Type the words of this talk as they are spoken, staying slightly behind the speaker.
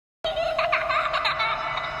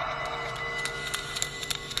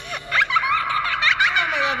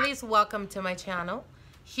guys, welcome to my channel.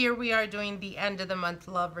 Here we are doing the end of the month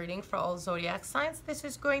love reading for all zodiac signs. This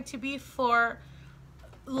is going to be for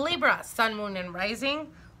Libra, Sun, Moon, and Rising.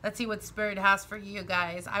 Let's see what Spirit has for you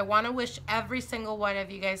guys. I want to wish every single one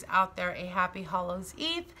of you guys out there a happy Hallows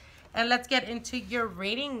Eve. And let's get into your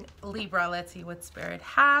reading, Libra. Let's see what Spirit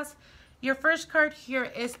has. Your first card here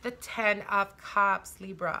is the 10 of Cups,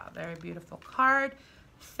 Libra. Very beautiful card.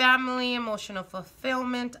 Family, emotional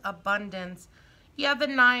fulfillment, abundance. You have the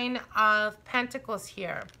 9 of Pentacles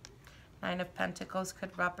here. 9 of Pentacles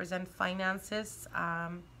could represent finances,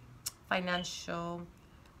 financial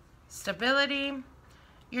stability.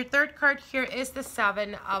 Your third card here is the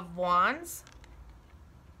 7 of Wands.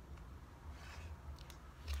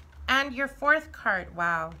 And your fourth card,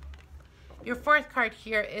 wow. Your fourth card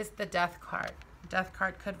here is the Death card. Death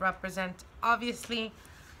card could represent, obviously,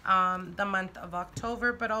 the month of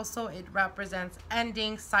October, but also it represents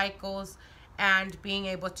ending cycles and being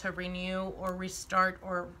able to renew or restart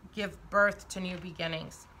or give birth to new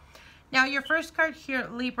beginnings. Now, your first card here,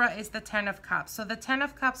 Libra, is the 10 of Cups. So the 10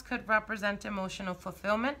 of Cups could represent emotional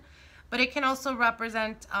fulfillment, but it can also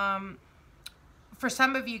represent, for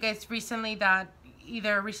some of you guys recently that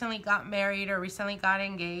either recently got married or recently got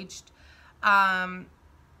engaged.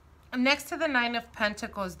 Next to the 9 of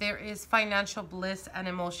Pentacles, there is financial bliss and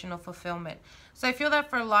emotional fulfillment. So I feel that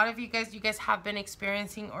for a lot of you guys have been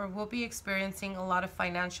experiencing or will be experiencing a lot of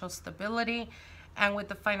financial stability. And with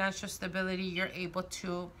the financial stability, you're able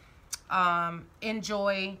to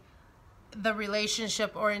enjoy the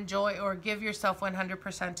relationship or enjoy or give yourself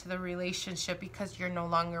 100% to the relationship because you're no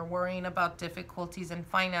longer worrying about difficulties and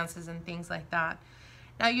finances and things like that.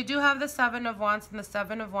 Now, you do have the 7 of Wands, and the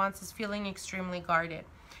 7 of Wands is feeling extremely guarded.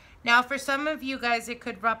 Now, for some of you guys, it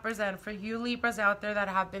could represent, for you Libras out there that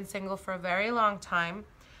have been single for a very long time,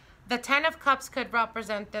 the 10 of Cups could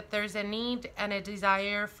represent that there's a need and a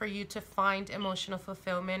desire for you to find emotional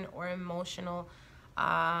fulfillment or emotional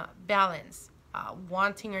balance,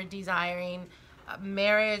 wanting or desiring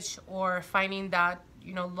marriage or finding that,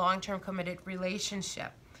 you know, long-term committed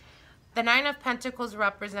relationship. The 9 of Pentacles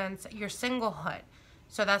represents your singlehood.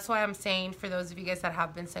 So that's why I'm saying, for those of you guys that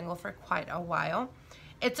have been single for quite a while,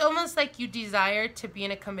 it's almost like you desire to be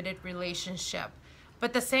in a committed relationship.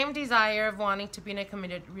 But the same desire of wanting to be in a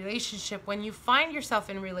committed relationship, when you find yourself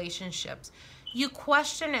in relationships, you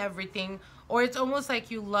question everything, or it's almost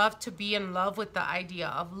like you love to be in love with the idea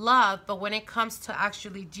of love, but when it comes to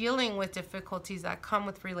actually dealing with difficulties that come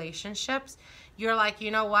with relationships, you're like,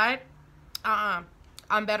 you know what?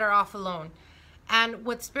 I'm better off alone. And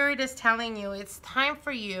what Spirit is telling you, it's time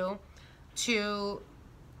for you to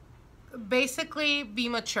basically be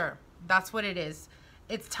mature. That's what it is.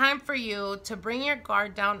 It's time for you to bring your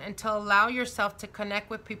guard down and to allow yourself to connect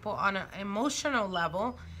with people on an emotional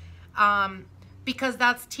level, because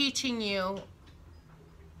that's teaching you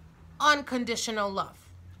unconditional love,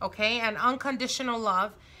 okay? And unconditional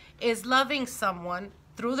love is loving someone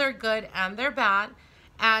through their good and their bad,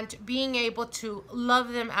 and being able to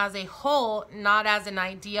love them as a whole, not as an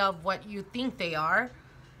idea of what you think they are.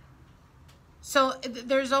 So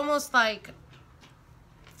there's almost like,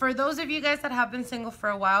 for those of you guys that have been single for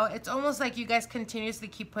a while, it's almost like you guys continuously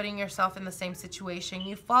keep putting yourself in the same situation.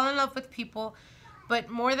 You fall in love with people, but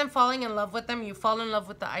more than falling in love with them, you fall in love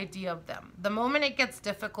with the idea of them. The moment it gets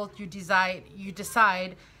difficult, you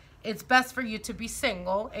decide it's best for you to be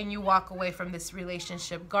single, and you walk away from this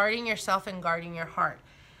relationship, guarding yourself and guarding your heart.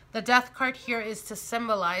 The Death card here is to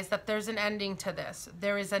symbolize that there's an ending to this.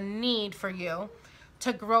 There is a need for you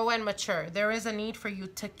to grow and mature. There is a need for you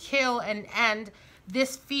to kill and end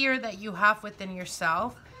this fear that you have within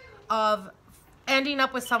yourself of ending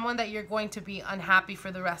up with someone that you're going to be unhappy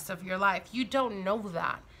for the rest of your life. You don't know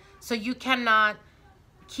that. So you cannot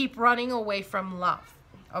keep running away from love,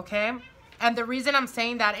 okay? And the reason I'm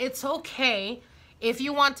saying that, it's okay if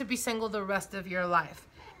you want to be single the rest of your life.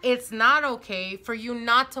 It's not okay for you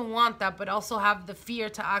not to want that, but also have the fear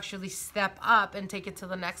to actually step up and take it to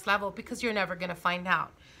the next level, because you're never going to find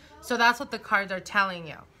out. So that's what the cards are telling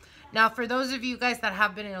you. Now, for those of you guys that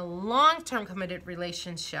have been in a long-term committed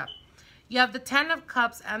relationship, you have the 10 of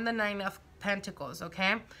Cups and the 9 of Pentacles,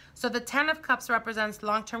 okay? So the 10 of Cups represents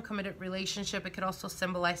long-term committed relationship. It could also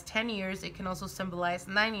symbolize 10 years. It can also symbolize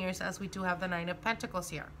 9 years, as we do have the 9 of Pentacles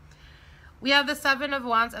here. We have the 7 of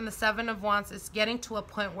Wands, and the 7 of Wands is getting to a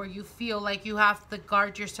point where you feel like you have to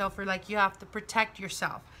guard yourself, or like you have to protect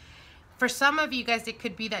yourself. For some of you guys, it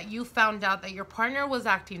could be that you found out that your partner was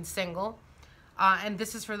acting single, and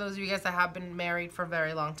this is for those of you guys that have been married for a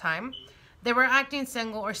very long time. They were acting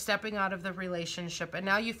single or stepping out of the relationship, and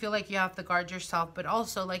now you feel like you have to guard yourself, but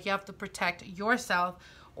also like you have to protect yourself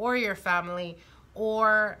or your family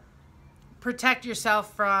or protect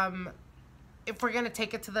yourself from, if we're going to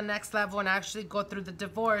take it to the next level and actually go through the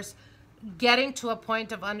divorce, getting to a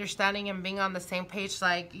point of understanding and being on the same page,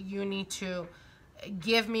 like, you need to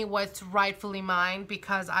give me what's rightfully mine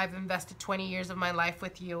because I've invested 20 years of my life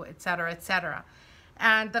with you, etc., etc.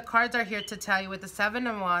 And the cards are here to tell you with the Seven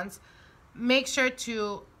of Wands, make sure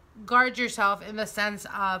to guard yourself in the sense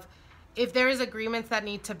of, if there is agreements that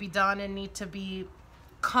need to be done and need to be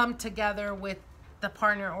come together with the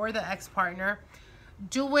partner or the ex-partner,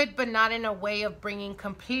 do it, but not in a way of bringing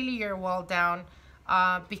completely your wall down,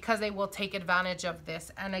 because they will take advantage of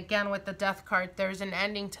this. And again, with the Death card, there's an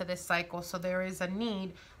ending to this cycle, so there is a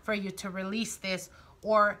need for you to release this,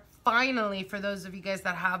 or finally, for those of you guys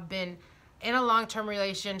that have been in a long-term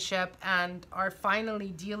relationship and are finally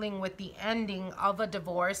dealing with the ending of a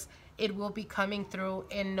divorce, it will be coming through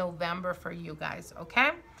in November for you guys,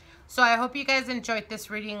 okay? So I hope you guys enjoyed this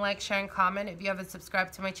reading. Like, share, and comment. If you haven't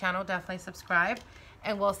subscribed to my channel, definitely subscribe,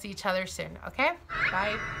 and we'll see each other soon, okay?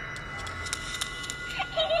 Bye.